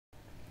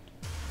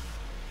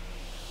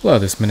Hello,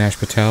 this is Manish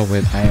Patel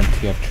with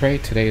IMTF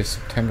Trade. Today is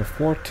September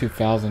 4th,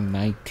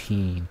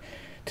 2019.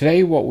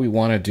 Today what we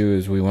want to do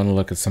is we want to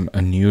look at some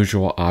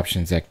unusual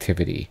options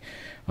activity.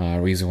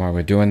 Reason why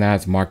we're doing that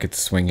is markets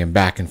swinging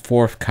back and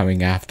forth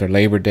coming after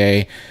Labor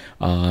Day.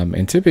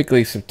 And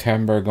typically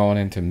September going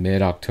into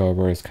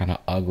mid-October is kind of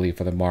ugly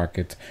for the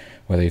markets,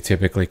 where they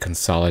typically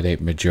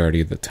consolidate majority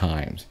of the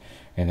times.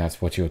 And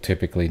that's what you'll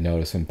typically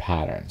notice in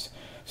patterns.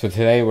 So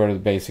today we're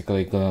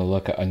basically going to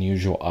look at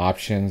unusual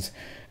options.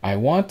 I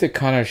want to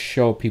kind of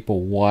show people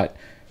what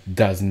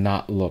does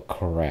not look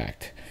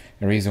correct.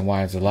 The reason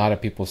why is a lot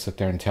of people sit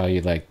there and tell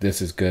you like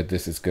this is good,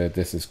 this is good,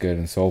 this is good,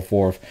 and so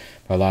forth.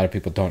 But a lot of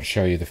people don't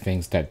show you the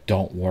things that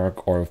don't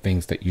work or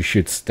things that you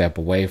should step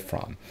away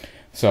from.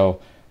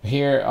 So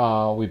here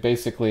we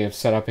basically have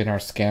set up in our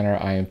scanner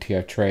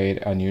IMTF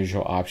Trade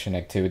unusual option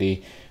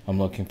activity. I'm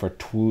looking for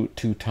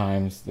two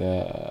times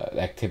the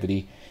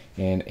activity.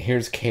 And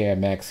here's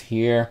KMX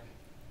here.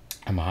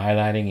 I'm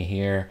highlighting it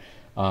here.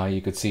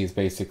 You could see it's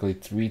basically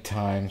 3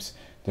 times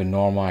the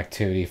normal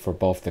activity for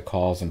both the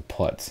calls and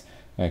puts.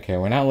 Okay,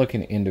 we're not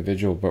looking at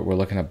individual, but we're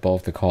looking at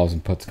both the calls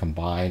and puts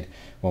combined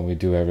when we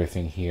do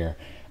everything here.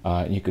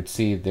 You could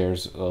see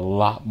there's a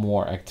lot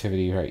more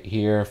activity right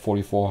here,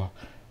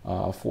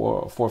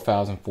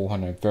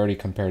 4,430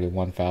 compared to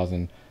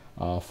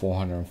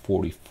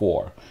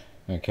 1,444.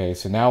 Okay,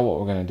 so now what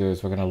we're going to do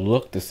is we're going to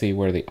look to see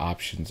where the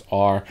options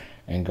are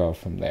and go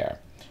from there.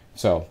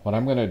 So what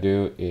I'm going to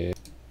do is,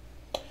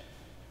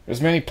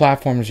 there's many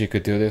platforms you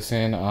could do this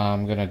in.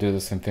 I'm going to do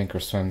this in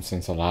Thinkorswim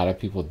since a lot of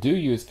people do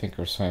use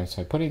Thinkorswim.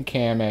 So I put in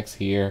KMX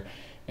here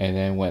and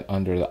then went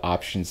under the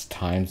options,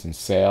 times, and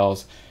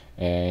sales.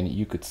 And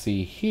you could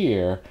see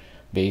here,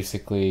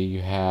 basically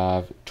you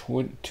have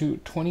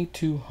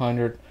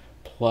 2,200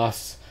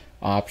 plus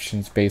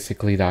options,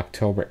 basically the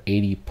October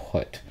 80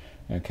 put.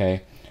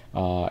 Okay,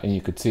 and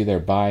you could see they're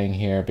buying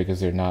here because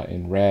they're not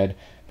in red.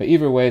 But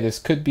either way, this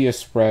could be a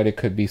spread. It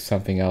could be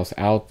something else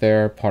out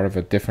there, part of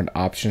a different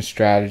option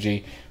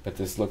strategy. But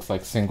this looks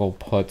like single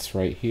puts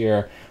right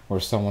here, where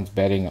someone's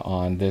betting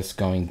on this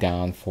going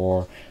down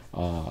for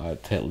to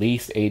at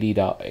least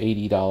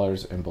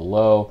 $80 and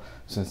below,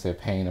 since they're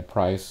paying a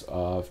price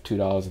of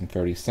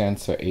 $2.30.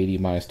 So 80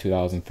 minus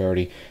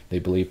 $2.30, they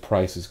believe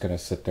price is going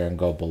to sit there and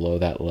go below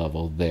that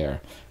level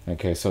there.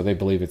 Okay, so they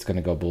believe it's going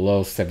to go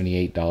below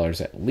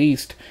 $78 at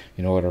least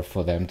in order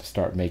for them to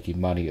start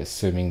making money,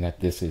 assuming that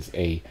this is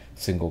a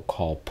single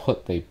call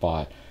put they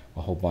bought,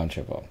 a whole bunch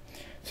of them.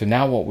 So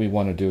now what we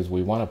want to do is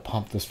we want to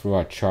pump this through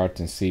our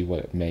charts and see what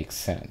it makes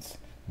sense.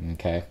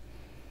 Okay.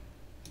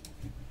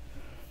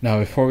 Now,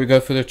 before we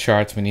go through the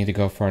charts, we need to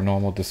go for our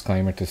normal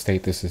disclaimer to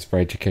state this is for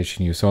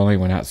education use only.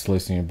 We're not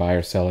soliciting to buy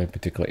or sell a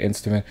particular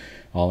instrument.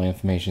 All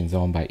information is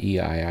owned by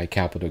EII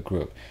Capital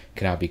Group.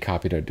 Cannot be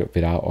copied or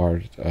without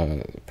our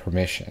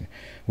permission.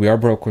 We are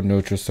broker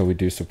neutral, so we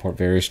do support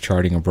various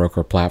charting and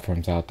broker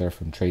platforms out there,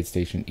 from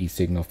TradeStation,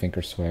 eSignal,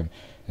 Thinkorswim,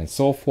 and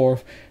so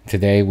forth.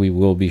 Today we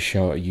will be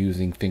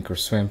using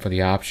Thinkorswim for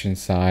the option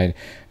side,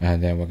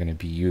 and then we're going to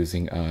be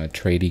using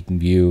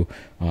TradingView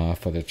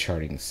for the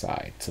charting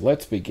side. So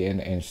let's begin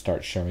and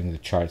start showing the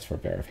charts for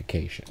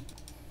verification.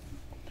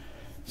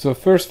 So the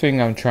first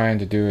thing I'm trying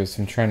to do is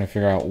I'm trying to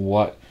figure out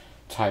what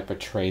type of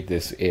trade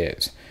this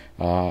is.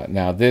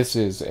 Now this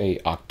is a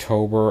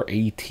October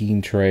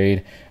 18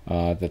 trade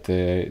that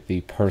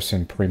the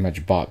person pretty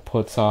much bought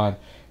puts on.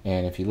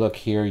 And if you look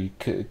here, you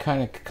could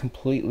kind of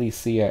completely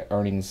see at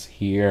earnings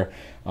here,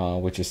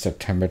 which is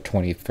September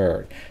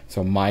 23rd.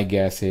 So my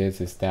guess is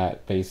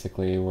that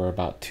basically we're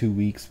about 2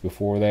 weeks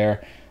before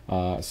there.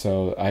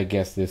 So I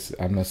guess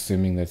I'm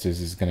assuming that this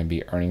is going to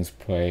be earnings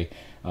play,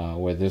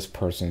 where this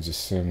person's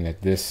assuming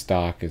that this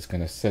stock is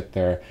going to sit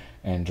there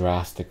and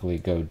drastically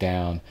go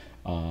down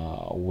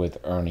with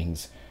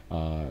earnings,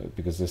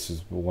 because this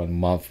is 1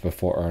 month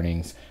before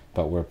earnings,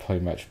 but we're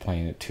pretty much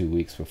playing it 2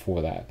 weeks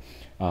before that.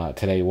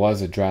 Today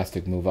was a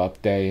drastic move up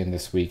day, and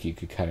this week you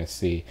could kind of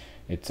see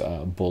it's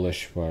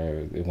bullish,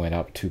 where it went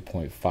up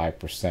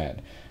 2.5%.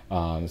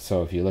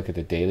 So if you look at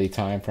the daily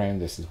time frame,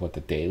 this is what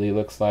the daily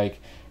looks like,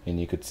 and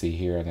you could see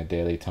here on the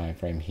daily time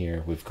frame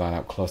here we've gone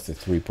up close to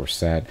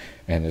 3%,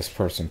 and this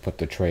person put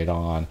the trade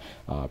on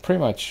pretty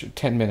much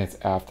 10 minutes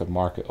after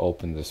market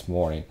opened this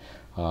morning.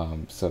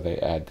 So they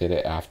did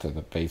it after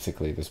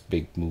basically this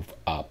big move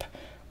up.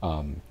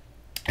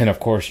 And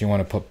of course, you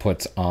want to put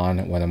puts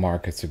on when the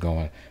markets are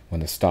going, when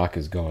the stock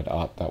is going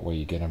up. That way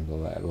you get them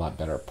a lot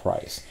better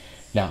price.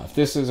 Now, if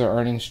this is an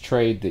earnings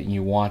trade, that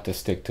you want to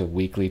stick to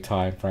weekly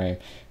time frame.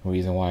 The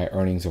reason why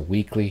earnings are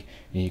weekly,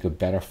 and you could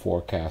better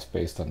forecast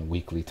based on the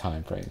weekly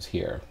time frames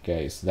here.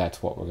 Okay, so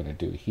that's what we're going to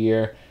do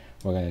here.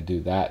 We're going to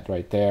do that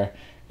right there.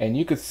 And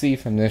you could see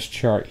from this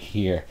chart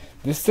here,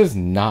 this does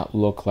not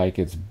look like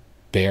it's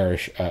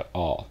bearish at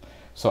all.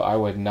 So I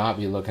would not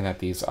be looking at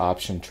these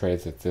option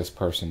trades that this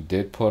person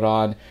did put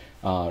on.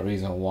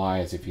 Reason why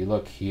is if you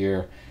look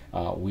here,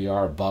 we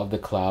are above the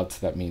clouds,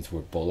 so that means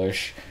we're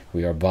bullish.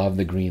 We are above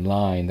the green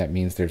line, that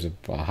means there's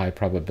a high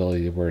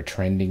probability that we're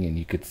trending, and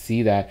you could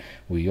see that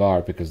we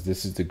are, because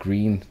this is the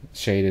green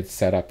shaded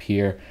setup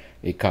here.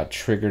 It got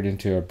triggered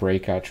into a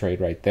breakout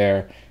trade right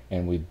there,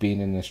 and we've been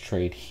in this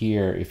trade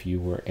here if you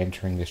were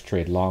entering this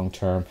trade long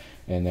term,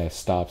 and the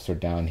stops are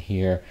down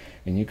here,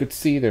 and you could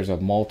see there's a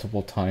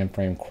multiple time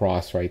frame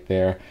cross right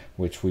there,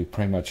 which we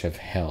pretty much have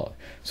held.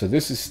 So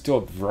this is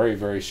still very,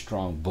 very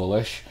strong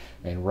bullish,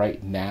 and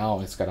right now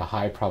it's got a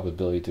high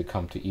probability to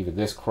come to either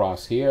this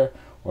cross here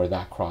or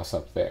that cross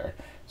up there.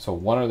 So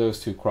one of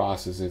those two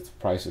crosses its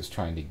price is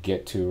trying to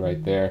get to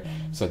right there.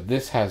 So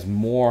this has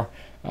more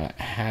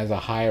has a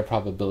higher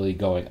probability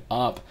going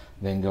up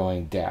than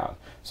going down.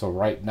 So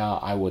right now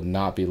I would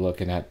not be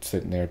looking at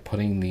sitting there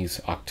putting these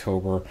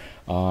October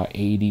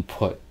 80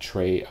 put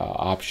trade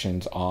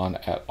options on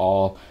at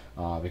all,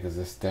 because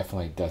this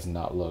definitely does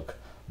not look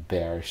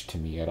bearish to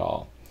me at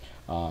all.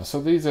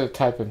 So these are the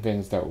type of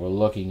things that we're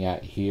looking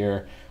at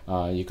here.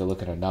 You can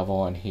look at another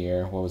one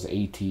here. What was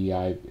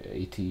ATVI?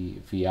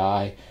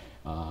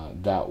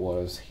 That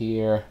was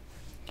here,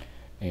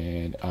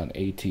 and on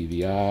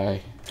ATVI,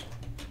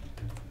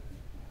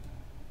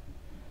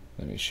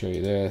 let me show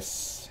you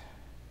this.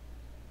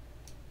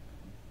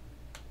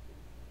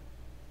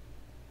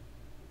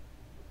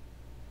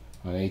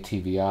 On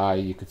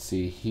ATVI, you could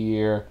see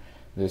here,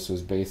 this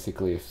was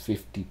basically a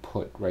 50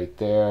 put right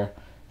there.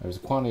 There was a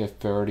quantity of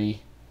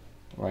 30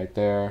 right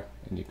there,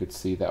 and you could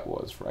see that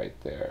was right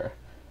there.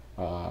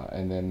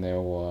 And then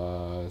there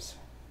was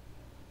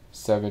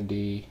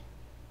 70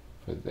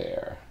 for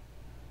there.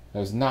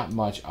 There's not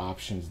much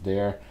options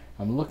there.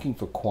 I'm looking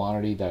for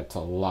quantity that's a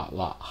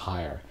lot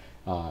higher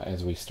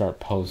as we start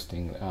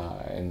posting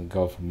and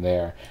go from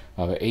there.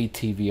 The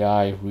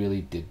ATVI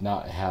really did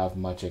not have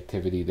much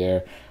activity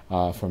there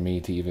for me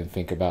to even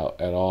think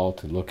about at all,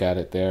 to look at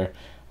it there.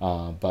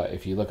 But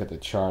if you look at the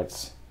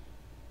charts,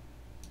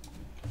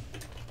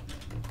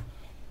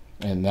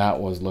 and that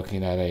was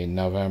looking at a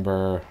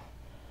November,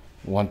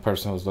 one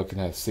person was looking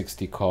at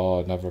 60 call,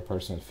 another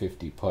person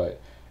 50 put,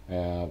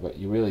 but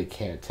you really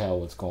can't tell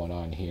what's going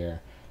on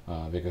here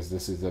because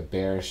this is a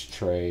bearish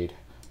trade.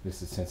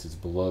 This is, since it's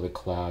below the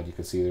cloud, you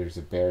can see there's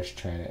a bearish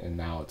trend, and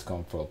now it's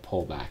going for a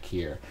pullback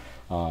here.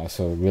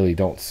 So really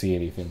don't see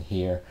anything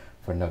here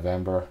for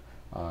November.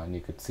 And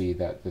you could see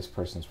that this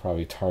person's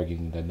probably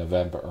targeting the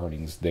November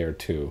earnings there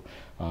too,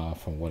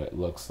 from what it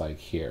looks like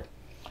here.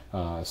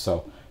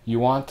 So you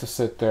want to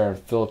sit there and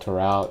filter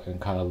out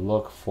and kind of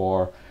look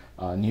for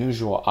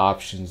unusual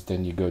options.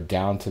 Then you go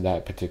down to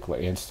that particular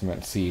instrument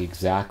and see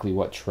exactly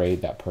what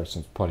trade that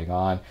person's putting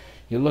on.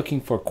 You're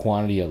looking for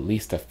quantity at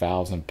least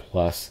 1,000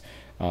 plus,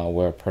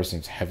 where a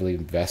person's heavily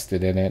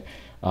invested in it.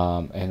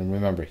 And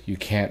remember, you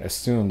can't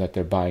assume that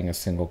they're buying a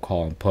single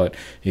call and put.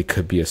 It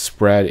could be a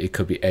spread, it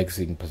could be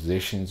exiting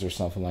positions or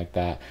something like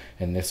that,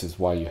 and this is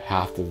why you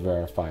have to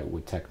verify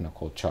with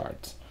technical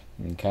charts.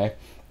 Okay,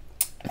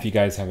 if you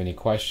guys have any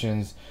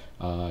questions,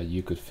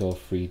 you could feel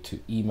free to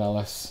email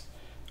us,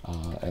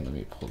 and let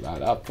me pull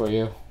that up for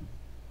you.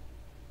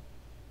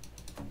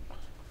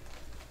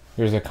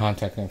 Here's the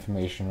contact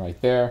information right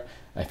there.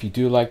 If you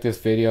do like this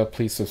video,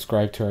 please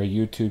subscribe to our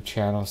YouTube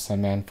channel,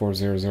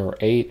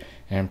 Sunman4008,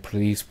 and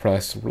please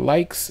press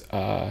likes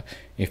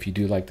if you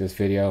do like this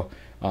video.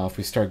 If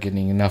we start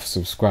getting enough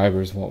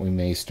subscribers, what we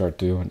may start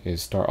doing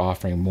is start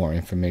offering more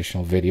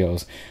informational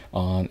videos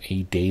on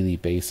a daily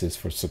basis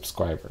for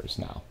subscribers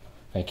now.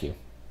 Thank you.